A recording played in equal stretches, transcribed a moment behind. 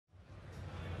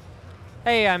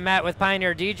Hey, I'm Matt with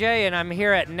Pioneer DJ, and I'm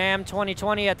here at NAMM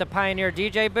 2020 at the Pioneer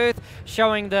DJ booth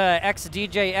showing the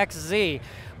XDJ-XZ.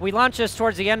 We launched this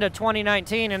towards the end of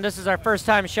 2019, and this is our first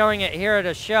time showing it here at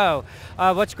a show.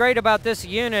 What's great about this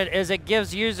unit is it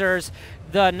gives users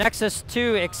the Nexus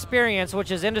 2 experience,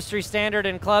 which is industry standard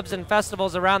in clubs and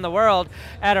festivals around the world,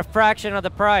 at a fraction of the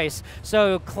price.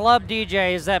 So club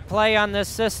DJs that play on this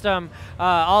system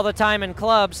all the time in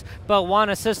clubs, but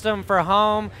want a system for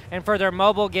home and for their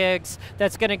mobile gigs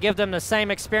that's going to give them the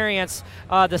same experience,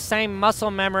 the same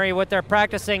muscle memory with their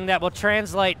practicing that will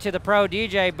translate to the pro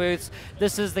DJ booths,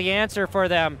 this is the answer for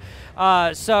them.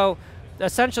 So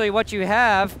essentially what you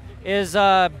have is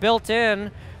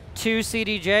built-in 2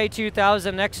 CDJ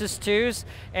 2000 Nexus 2s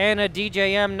and a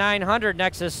DJM 900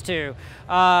 Nexus 2.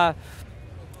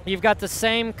 You've got the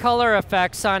same color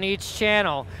effects on each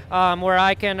channel where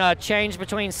I can change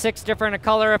between 6 different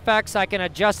color effects. I can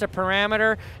adjust a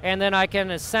parameter and then I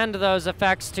can send those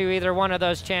effects to either one of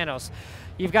those channels.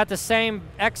 You've got the same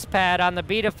X pad on the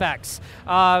beat effects.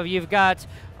 You've got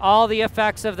all the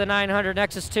effects of the 900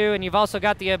 Nexus 2, and you've also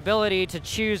got the ability to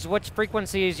choose which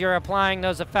frequencies you're applying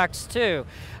those effects to.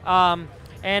 And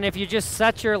if you just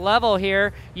set your level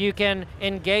here, you can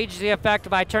engage the effect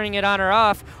by turning it on or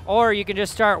off, or you can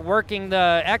just start working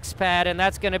the X pad, and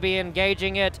that's going to be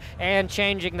engaging it and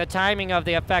changing the timing of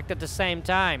the effect at the same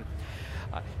time.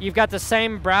 You've got the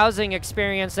same browsing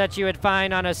experience that you would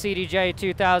find on a CDJ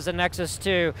 2000 Nexus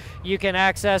 2. You can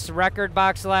access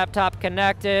Rekordbox laptop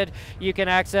connected, you can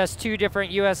access 2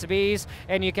 different USBs,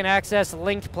 and you can access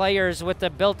linked players with the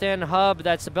built-in hub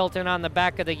that's built in on the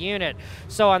back of the unit.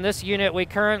 So on this unit we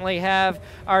currently have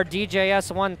our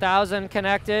DJS-1000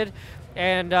 connected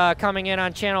and coming in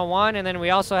on channel 1, and then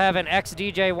we also have an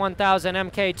XDJ-1000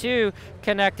 MK2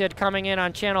 connected coming in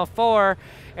on channel 4,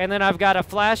 and then I've got a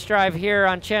flash drive here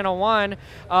on channel 1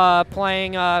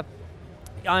 playing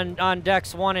on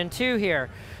decks 1 and 2 here.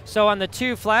 So on the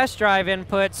 2 flash drive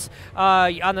inputs,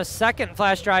 on the second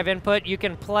flash drive input, you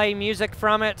can play music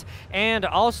from it and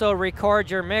also record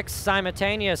your mix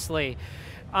simultaneously.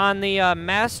 On the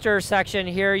master section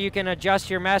here, you can adjust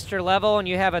your master level, and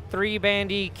you have a 3-band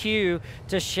EQ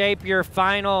to shape your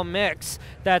final mix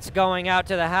that's going out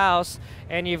to the house,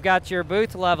 and you've got your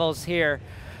booth levels here.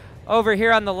 Over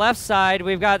here on the left side,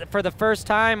 we've got, for the first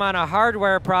time on a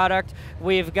hardware product,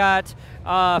 we've got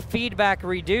a feedback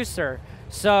reducer.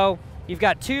 So you've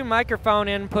got 2 microphone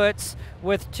inputs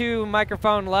with 2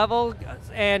 microphone levels,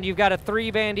 and you've got a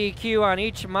 3-band EQ on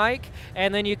each mic,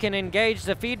 and then you can engage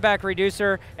the feedback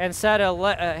reducer and set a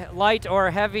light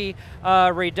or heavy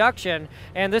reduction.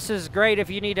 And this is great if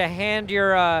you need to hand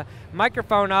your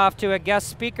microphone off to a guest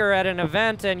speaker at an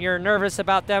event and you're nervous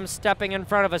about them stepping in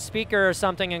front of a speaker or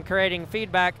something and creating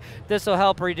feedback. This will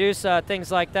help reduce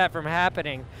things like that from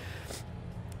happening.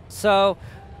 So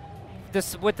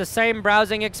with the same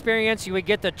browsing experience, you would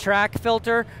get the track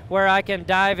filter where I can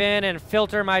dive in and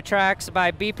filter my tracks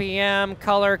by BPM,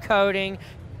 color coding,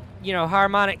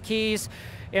 harmonic keys.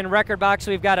 In Rekordbox,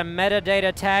 we've got a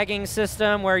metadata tagging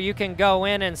system where you can go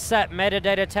in and set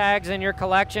metadata tags in your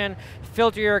collection,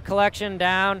 filter your collection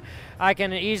down. I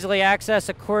can easily access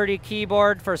a QWERTY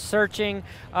keyboard for searching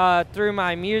through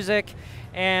my music,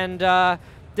 and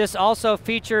this also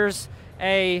features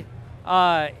a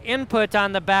input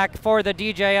on the back for the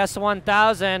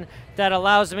DJS-1000 that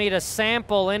allows me to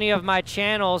sample any of my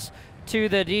channels to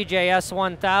the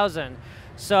DJS-1000.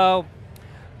 So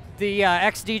the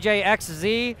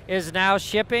XDJ-XZ is now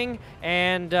shipping,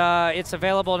 and it's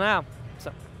available now.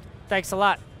 So thanks a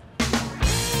lot.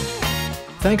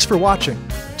 Thanks for watching.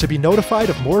 To be notified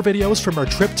of more videos from our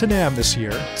trip to NAMM this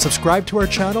year, subscribe to our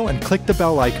channel and click the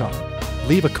bell icon.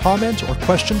 Leave a comment or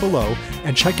question below,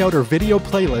 and check out our video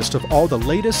playlist of all the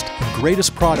latest and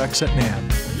greatest products at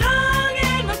NAMM.